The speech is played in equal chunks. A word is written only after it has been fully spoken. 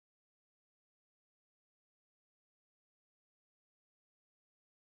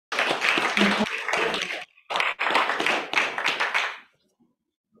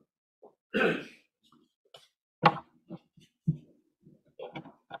Good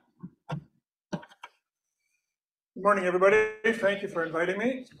morning, everybody. Thank you for inviting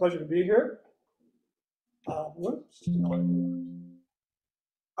me. It's a pleasure to be here.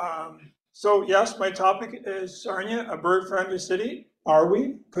 So yes, my topic is Sarnia, a bird-friendly city. Are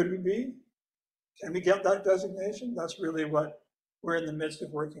we? Could we be? Can we get that designation? That's really what we're in the midst of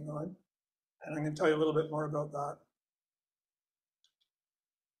working on. And I'm going to tell you a little bit more about that.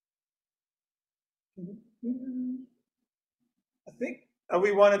 I think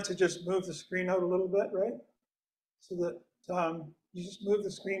we wanted to just move the screen out a little bit, right? So that you just move the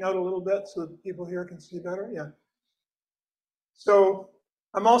screen out a little bit so that people here can see better. Yeah. So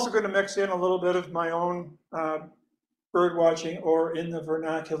I'm also going to mix in a little bit of my own bird watching, or in the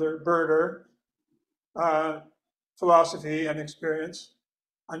vernacular, birder philosophy and experience.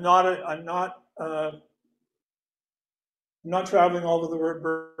 I'm not traveling all over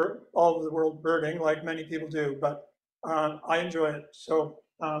the world birding like many people do, but I enjoy it. So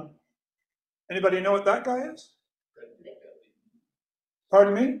anybody know what that guy is?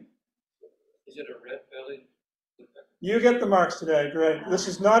 Pardon me? Is it a red-bellied? You get the marks today. Great. This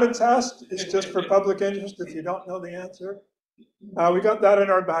is not a test. It's just for public interest if you don't know the answer. We got that in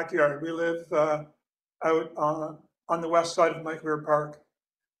our backyard. We live out on the west side of Mike Weir Park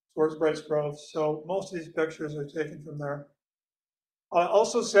towards Brights Grove. So most of these pictures are taken from there. I'll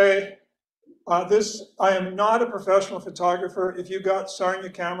also say I am not a professional photographer. If you got Sarnia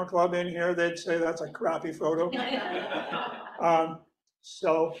Camera Club in here, they'd say that's a crappy photo.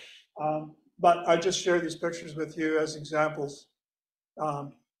 But I just share these pictures with you as examples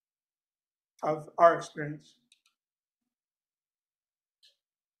of our experience.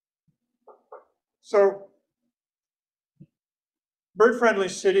 So, bird-friendly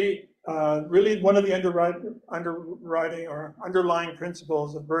city, really one of the underlying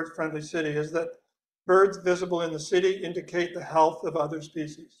principles of bird-friendly city is that birds visible in the city indicate the health of other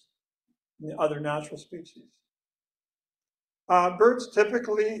species, the other natural species. Birds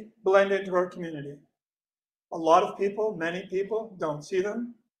typically blend into our community. A lot of people, many people, don't see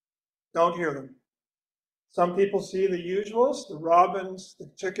them, don't hear them. Some people see the usuals, the robins, the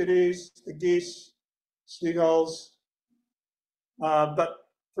chickadees, the geese, seagulls, but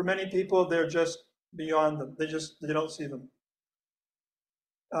for many people, they're just beyond them. They don't see them.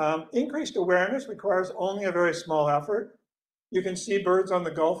 Increased awareness requires only a very small effort. You can see birds on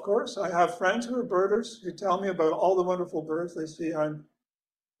the golf course. I have friends who are birders who tell me about all the wonderful birds they see on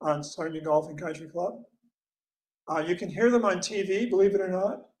Sarnia Golf and Country Club. You can hear them on TV, believe it or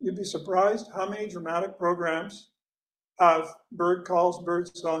not. You'd be surprised how many dramatic programs have bird calls, bird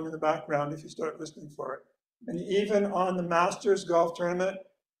song in the background if you start listening for it. And even on the Masters golf tournament,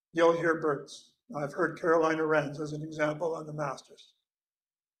 you'll hear birds. I've heard Carolina wrens as an example on the Masters.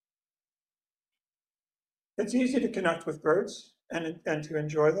 It's easy to connect with birds and to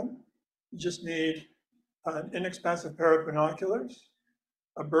enjoy them. You just need an inexpensive pair of binoculars,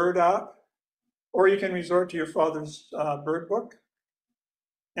 a bird app, or you can resort to your father's bird book.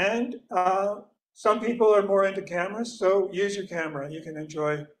 And some people are more into cameras, so use your camera. You can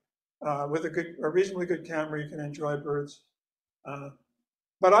enjoy, with a reasonably good camera, you can enjoy birds.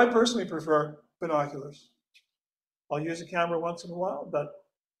 But I personally prefer binoculars. I'll use a camera once in a while, but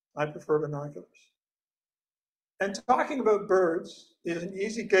I prefer binoculars. And talking about birds is an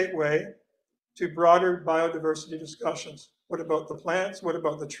easy gateway to broader biodiversity discussions. What about the plants? What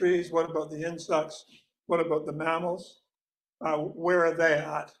about the trees? What about the insects? What about the mammals? Where are they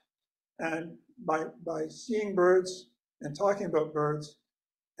at? And by seeing birds and talking about birds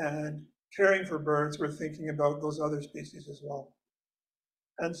and caring for birds, we're thinking about those other species as well.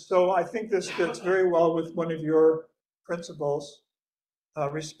 And so I think this fits very well with one of your principles,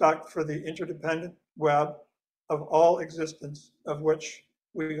 respect for the interdependent web of all existence of which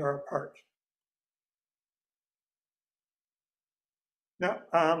we are a part. Now,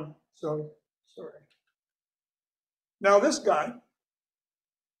 sorry. Now this guy,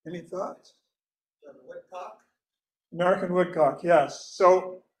 any thoughts? Woodcock? American woodcock, yes.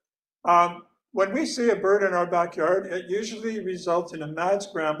 So when we see a bird in our backyard, it usually results in a mad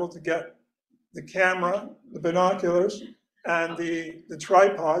scramble to get the camera, the binoculars, and the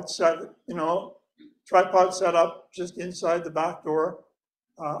tripod set up just inside the back door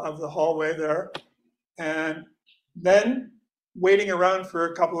of the hallway there, and then waiting around for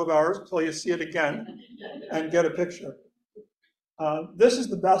a couple of hours until you see it again and get a picture. This is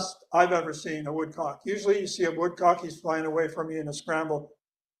the best I've ever seen a woodcock. Usually you see a woodcock, he's flying away from you in a scramble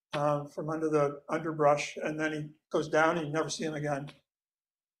from under the underbrush, and then he goes down and you never see him again.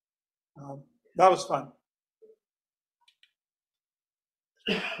 That was fun.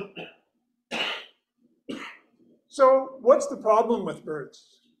 So what's the problem with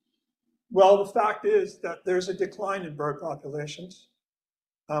birds? Well, the fact is that there's a decline in bird populations.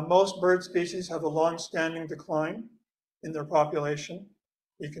 Most bird species have a long-standing decline in their population.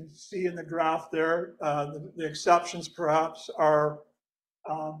 You can see in the graph there, the exceptions perhaps are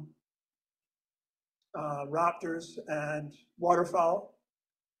raptors and waterfowl.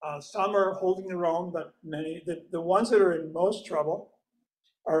 Some are holding their own, but many, the ones that are in most trouble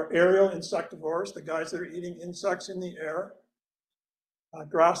are aerial insectivores, the guys that are eating insects in the air,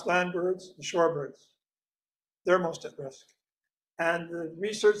 grassland birds, and shorebirds. They're most at risk. And the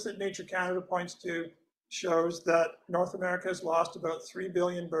research that Nature Canada points to shows that North America has lost about 3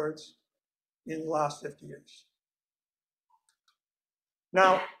 billion birds in the last 50 years.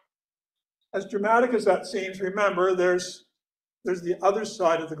 Now, as dramatic as that seems, remember there's the other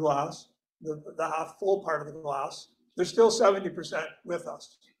side of the glass, the half full part of the glass. There's still 70% with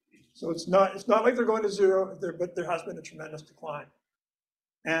us. So it's not like they're going to zero, but there has been a tremendous decline.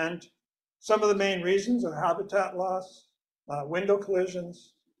 And some of the main reasons are habitat loss, window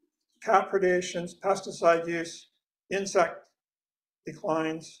collisions, cat predations, pesticide use, insect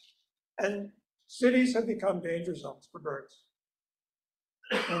declines, and cities have become danger zones for birds.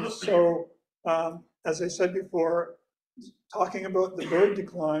 And so, as I said before, talking about the bird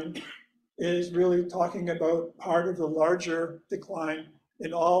decline is really talking about part of the larger decline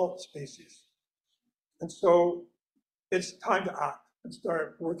in all species. And so it's time to act and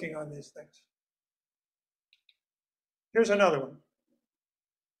start working on these things. Here's another one.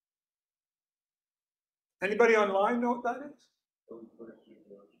 Anybody online know what that is?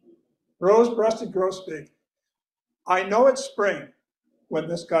 Rose-breasted grosbeak. I know it's spring when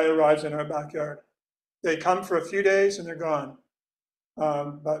this guy arrives in our backyard. They come for a few days and they're gone.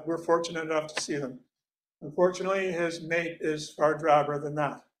 But we're fortunate enough to see them. Unfortunately, his mate is far drabber than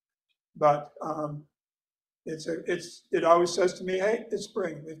that. But it always says to me, hey, it's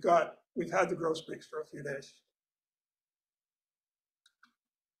spring. We've had the grosbeaks for a few days.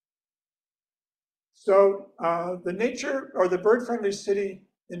 So the nature or the Bird Friendly City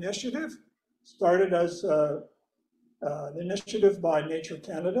initiative started as an initiative by Nature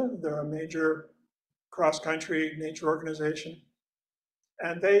Canada. They're a major cross-country nature organization.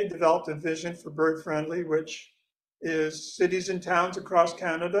 And they developed a vision for bird friendly, which is cities and towns across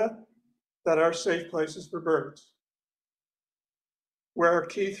Canada that are safe places for birds, where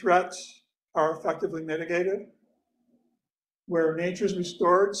key threats are effectively mitigated, where nature is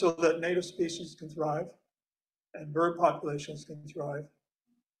restored so that native species can thrive and bird populations can thrive,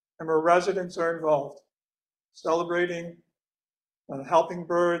 and where residents are involved, celebrating, helping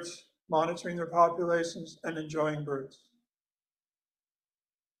birds, monitoring their populations, and enjoying birds.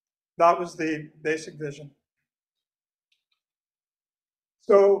 That was the basic vision.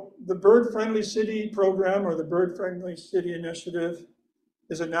 So the Bird Friendly City program, or the Bird Friendly City initiative,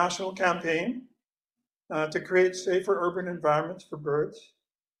 is a national campaign to create safer urban environments for birds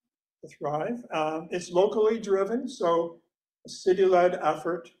to thrive. It's locally driven, so a city-led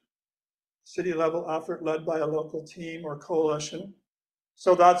effort, city-level effort led by a local team or coalition.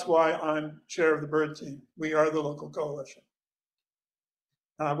 So that's why I'm chair of the bird team. We are the local coalition.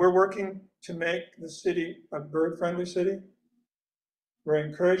 We're working to make the city a bird-friendly city. We're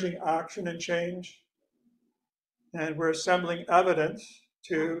encouraging action and change, and we're assembling evidence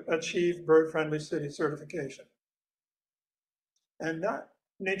to achieve bird-friendly city certification. And that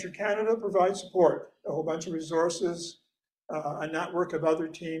Nature Canada provides support, a whole bunch of resources, a network of other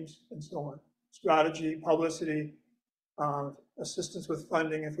teams, and so on. Strategy, publicity, assistance with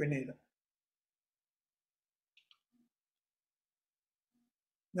funding if we need it.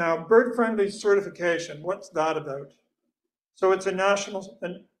 Now, bird-friendly certification, what's that about? So it's a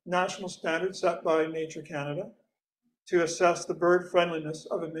national standard set by Nature Canada to assess the bird friendliness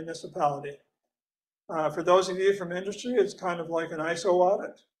of a municipality. For those of you from industry, it's kind of like an ISO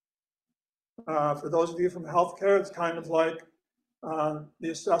audit. For those of you from healthcare, it's kind of like the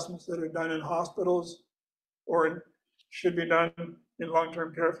assessments that are done in hospitals or should be done in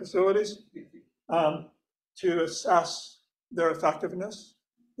long-term care facilities to assess their effectiveness.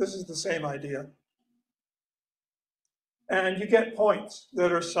 This is the same idea. And you get points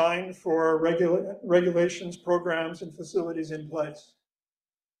that are assigned for regulations, programs, and facilities in place.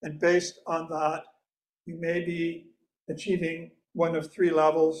 And based on that, you may be achieving one of 3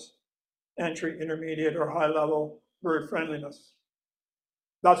 levels: entry, intermediate, or high level bird friendliness.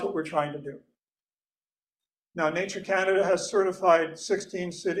 That's what we're trying to do. Now, Nature Canada has certified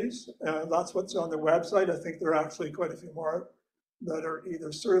 16 cities. That's what's on the website. I think there are actually quite a few more that are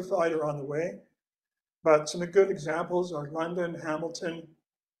either certified or on the way. But some good examples are London, Hamilton,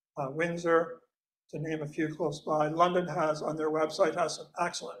 Windsor, to name a few close by. London has, on their website, has some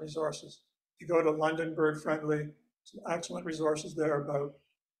excellent resources. If you go to London Bird Friendly, some excellent resources there about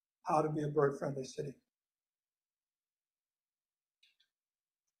how to be a bird-friendly city.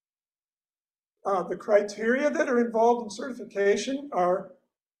 The criteria that are involved in certification are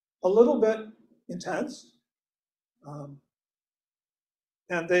a little bit intense.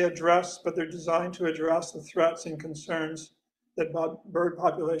 And they address, but they're designed to address the threats and concerns that bird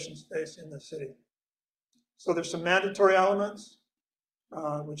populations face in the city. So there's some mandatory elements,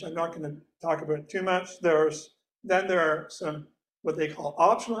 which I'm not going to talk about too much. Then there are some what they call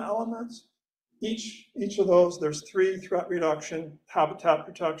optional elements. Each of those, there's 3: threat reduction, habitat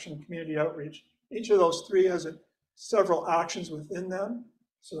protection, community outreach. Each of those 3 has several actions within them.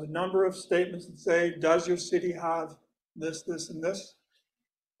 So a number of statements that say, does your city have this, this, and this?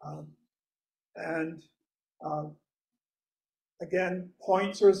 Again,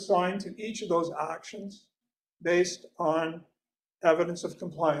 points are assigned to each of those actions based on evidence of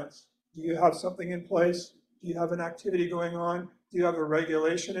compliance. Do you have something in place? Do you have an activity going on? Do you have a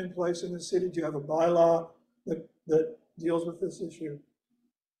regulation in place in the city? Do you have a bylaw that deals with this issue?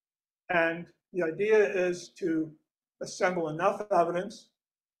 And the idea is to assemble enough evidence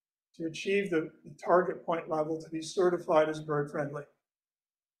to achieve the target point level to be certified as bird friendly.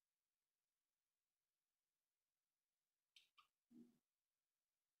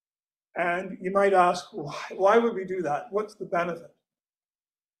 And you might ask, why would we do that? What's the benefit?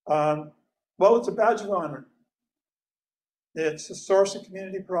 Well, it's a badge of honor. It's a source of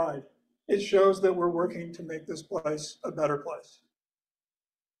community pride. It shows that we're working to make this place a better place.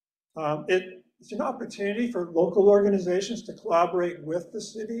 It's an opportunity for local organizations to collaborate with the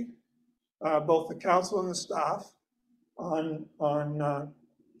city, both the council and the staff, on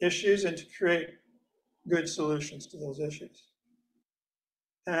issues and to create good solutions to those issues.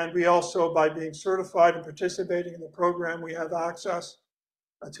 And we also, by being certified and participating in the program, we have access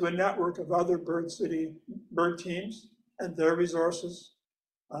to a network of other bird teams and their resources.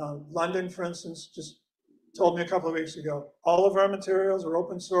 London, for instance, just told me a couple of weeks ago, all of our materials are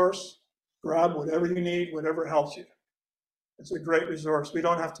open source. Grab whatever you need, whatever helps you. It's a great resource. We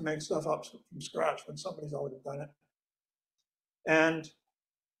don't have to make stuff up from scratch when somebody's already done it. And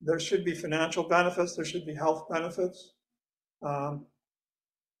there should be financial benefits. There should be health benefits.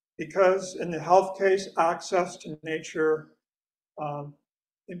 Because in the health case, access to nature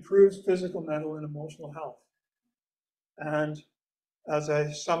improves physical, mental, and emotional health. And as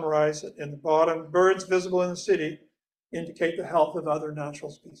I summarize it in the bottom, birds visible in the city indicate the health of other natural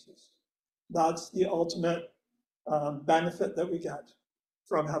species. That's the ultimate benefit that we get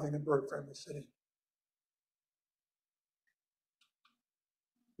from having a bird-friendly city.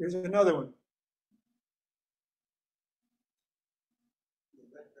 Here's another one.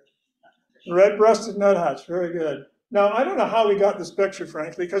 Red-breasted nuthatch, very good. Now, I don't know how we got this picture,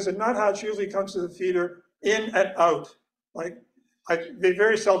 frankly, because a nuthatch usually comes to the feeder in and out. They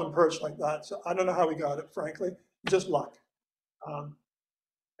very seldom perch like that, so I don't know how we got it, frankly. Just luck.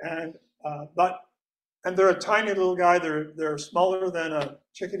 And they're a tiny little guy. They're smaller than a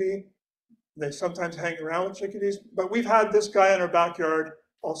chickadee. They sometimes hang around with chickadees, but we've had this guy in our backyard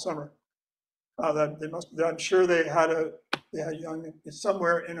all summer. I'm sure they had young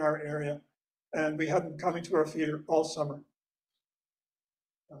somewhere in our area, and we had them coming to our feeder all summer.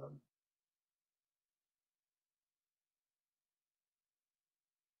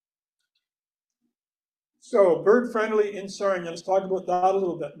 So bird friendly in Sarnia, let's talk about that a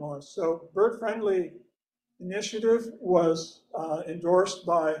little bit more. So bird friendly initiative was endorsed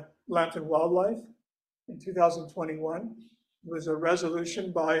by Lambton Wildlife in 2021. It was a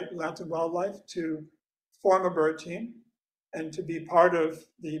resolution by Lambton Wildlife to form a bird team and to be part of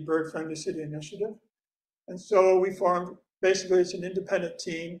the Bird Friendly City Initiative. And so we formed, basically it's an independent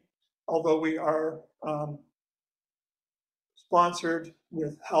team, although we are sponsored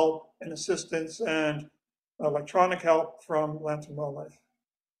with help and assistance and electronic help from Lambton Wildlife.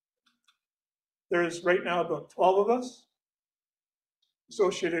 There's right now about 12 of us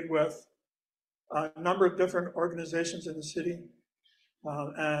associated with a number of different organizations in the city.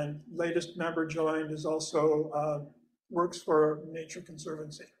 And latest member joined is also works for Nature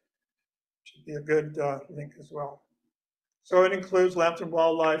Conservancy. Should be a good link as well. So it includes Lambton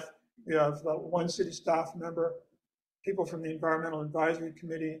Wildlife. We have one city staff member, people from the Environmental Advisory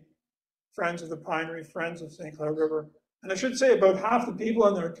Committee, Friends of the Pinery, Friends of St. Clair River. And I should say about half the people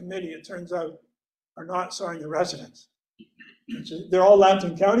on their committee, it turns out, are not Sarnia residents. They're all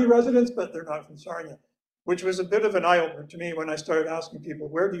Lambton County residents, but they're not from Sarnia, which was a bit of an eye-opener to me when I started asking people,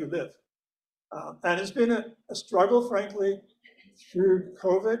 where do you live? And it's been a struggle, frankly, through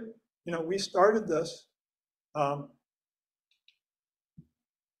COVID you know, we started this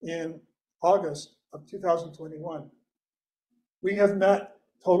in August of 2021. We have met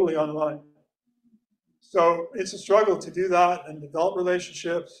totally online. So it's a struggle to do that and develop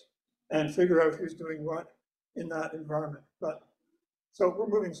relationships and figure out who's doing what in that environment. But so we're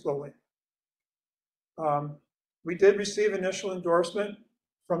moving slowly. We did receive initial endorsement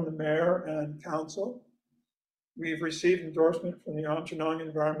from the mayor and council. We've received endorsement from the Onondaga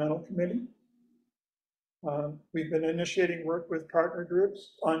Environmental Committee. We've been initiating work with partner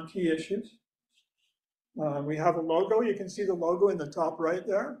groups on key issues. We have a logo. You can see the logo in the top right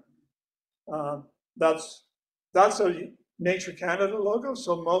there. That's a Nature Canada logo.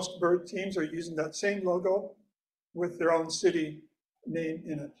 So most bird teams are using that same logo with their own city name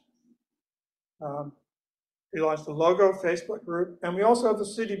in it. We launched the logo, Facebook group, and we also have the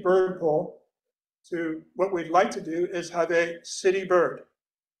city bird poll. What we'd like to do is have a city bird,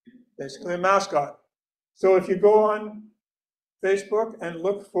 basically a mascot. So if you go on Facebook and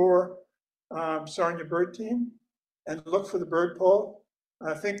look for Sarnia Bird Team and look for the bird poll,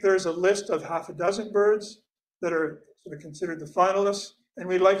 I think there's a list of half a dozen birds that are sort of considered the finalists, and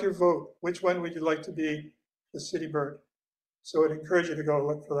we'd like your vote. Which one would you like to be the city bird? So I'd encourage you to go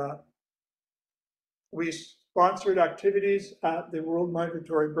look for that. We sponsored activities at the World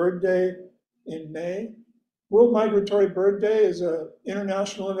Migratory Bird Day in May. World Migratory Bird Day is an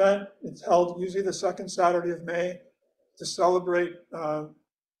international event. It's held usually the second Saturday of May to celebrate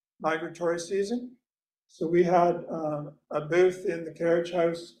migratory season. So we had a booth in the carriage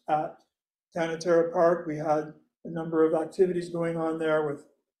house at Canatera Park. We had a number of activities going on there with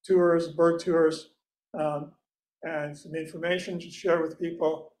tours, bird tours, and some information to share with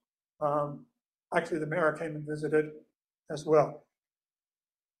people. Actually, the mayor came and visited as well.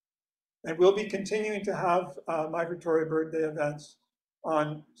 And we'll be continuing to have Migratory Bird Day events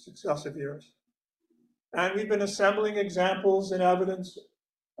on successive years. And we've been assembling examples and evidence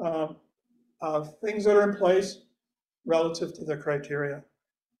of things that are in place relative to the criteria.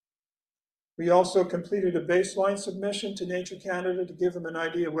 We also completed a baseline submission to Nature Canada to give them an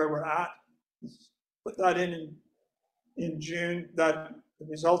idea where we're at. Put that in June. That the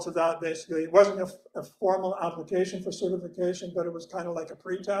results of that basically, it wasn't a formal application for certification, but it was kind of like a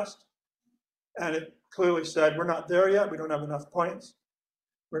pre-test. And it clearly said, we're not there yet, we don't have enough points.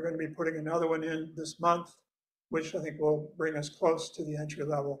 We're going to be putting another one in this month, which I think will bring us close to the entry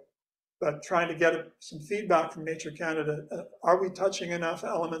level. But trying to get some feedback from Nature Canada, are we touching enough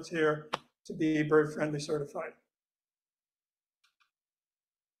elements here to be bird friendly certified?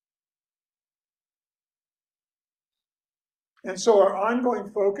 And so our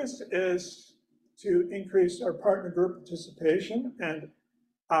ongoing focus is to increase our partner group participation and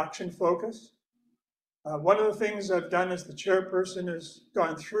action focus. One of the things I've done as the chairperson is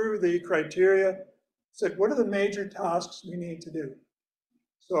gone through the criteria, said, what are the major tasks we need to do?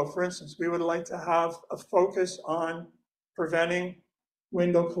 So for instance, we would like to have a focus on preventing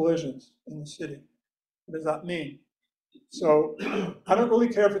window collisions in the city. What does that mean? So I don't really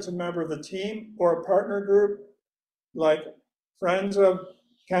care if it's a member of the team or a partner group, like Friends of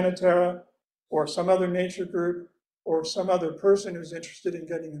Canatera or some other nature group or some other person who's interested in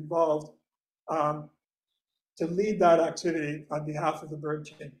getting involved, to lead that activity on behalf of the bird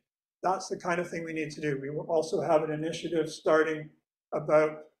team. That's the kind of thing we need to do. We will also have an initiative starting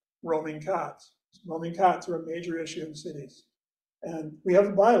about roaming cats. Roaming cats are a major issue in cities. And we have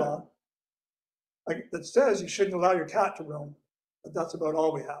a bylaw that says you shouldn't allow your cat to roam, but that's about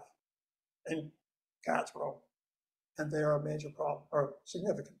all we have. And cats roam, and they are a major problem, or a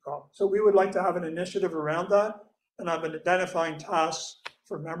significant problem. So we would like to have an initiative around that, and I've been identifying tasks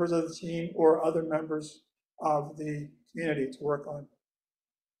for members of the team or other members of the community to work on.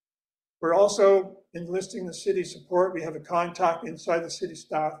 We're also enlisting the city support. We have a contact inside the city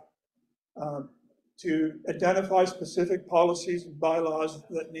staff to identify specific policies and bylaws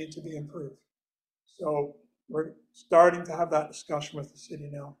that need to be improved. So we're starting to have that discussion with the city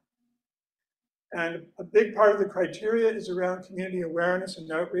now. And a big part of the criteria is around community awareness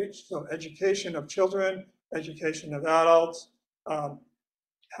and outreach. So education of children, education of adults,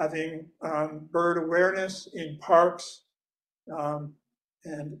 having bird awareness in parks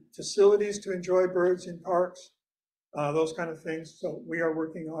and facilities to enjoy birds in parks, those kind of things. So we are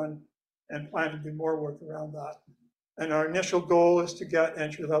working on and plan to do more work around that. And our initial goal is to get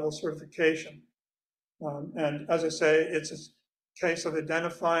entry-level certification. And as I say, it's a case of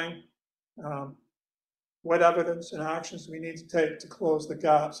identifying what evidence and actions we need to take to close the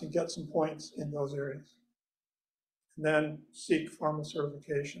gaps and get some points in those areas. And then seek formal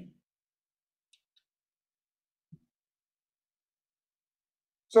certification.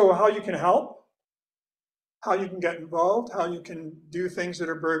 So how you can help, how you can get involved, how you can do things that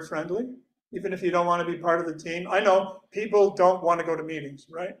are bird friendly, even if you don't want to be part of the team. I know people don't want to go to meetings,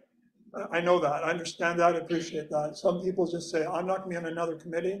 right? I know that. I understand that. I appreciate that. Some people just say, I'm not going to be on another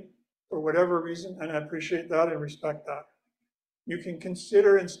committee for whatever reason, and I appreciate that and respect that. You can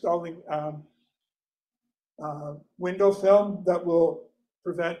consider installing window film that will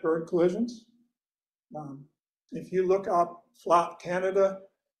prevent bird collisions. If you look up Flap Canada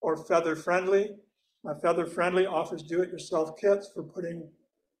or Feather Friendly, Feather Friendly offers do-it-yourself kits for putting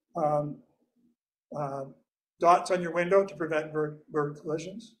dots on your window to prevent bird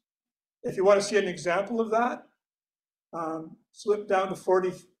collisions. If you want to see an example of that, slip down to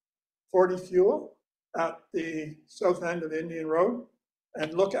 40 Fuel at the south end of Indian Road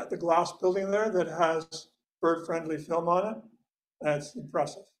and look at the glass building there that has bird-friendly film on it. That's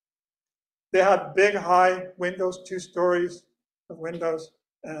impressive. They have big, high windows, 2 stories of windows,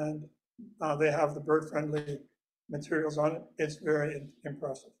 and they have the bird-friendly materials on it. It's very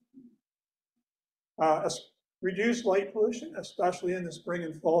impressive. Reduce light pollution, especially in the spring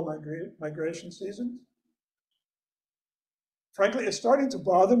and fall migration seasons. Frankly, it's starting to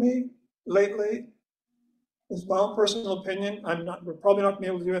bother me lately. It's my own personal opinion. We're probably not going to be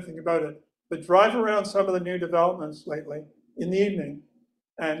able to do anything about it. But drive around some of the new developments lately in the evening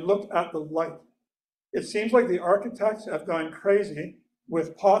and look at the light. It seems like the architects have gone crazy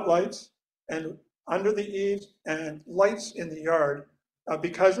with pot lights and under the eaves and lights in the yard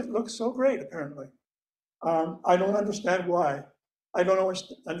because it looks so great, apparently. I don't understand why. I don't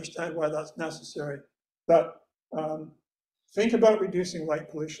understand why that's necessary. But think about reducing light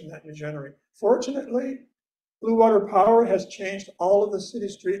pollution that you generate. Fortunately, Blue Water Power has changed all of the city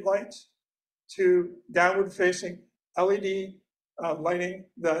street lights to downward-facing LED lighting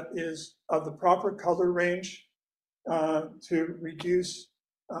that is of the proper color range to reduce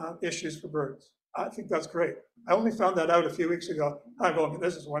issues for birds. I think that's great. I only found that out a few weeks ago. I'm going,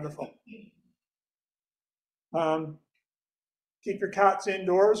 this is wonderful. Keep your cats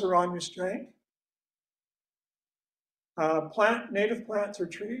indoors or on restraint. Plant native plants or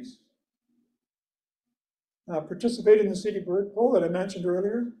trees. Participate in the city bird poll that I mentioned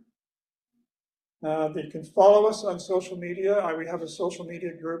earlier. They can follow us on social media. We have a social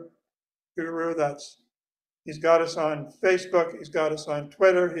media guru he's got us on Facebook, he's got us on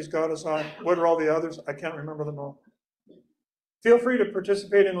Twitter, he's got us on, what are all the others? I can't remember them all. Feel free to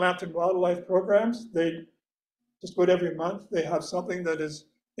participate in Lambton wildlife programs. They just about every month, they have something that is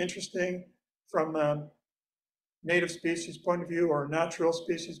interesting from a native species point of view or natural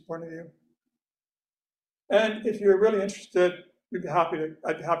species point of view. And if you're really interested, I'd be happy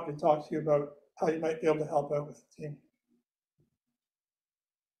to talk to you about how you might be able to help out with the team.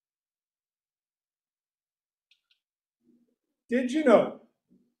 Did you know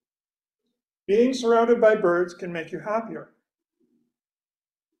being surrounded by birds can make you happier?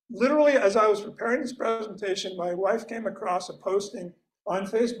 Literally, as I was preparing this presentation, my wife came across a posting on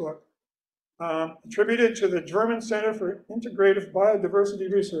Facebook attributed to the German Center for Integrative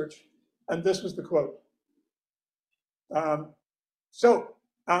Biodiversity Research, and this was the quote. And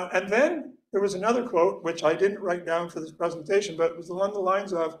then there was another quote, which I didn't write down for this presentation, but it was along the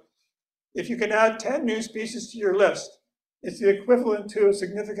lines of, if you can add 10 new species to your list, it's the equivalent to a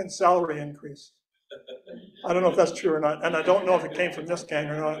significant salary increase. I don't know if that's true or not, and I don't know if it came from this gang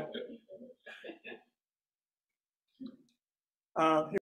or not.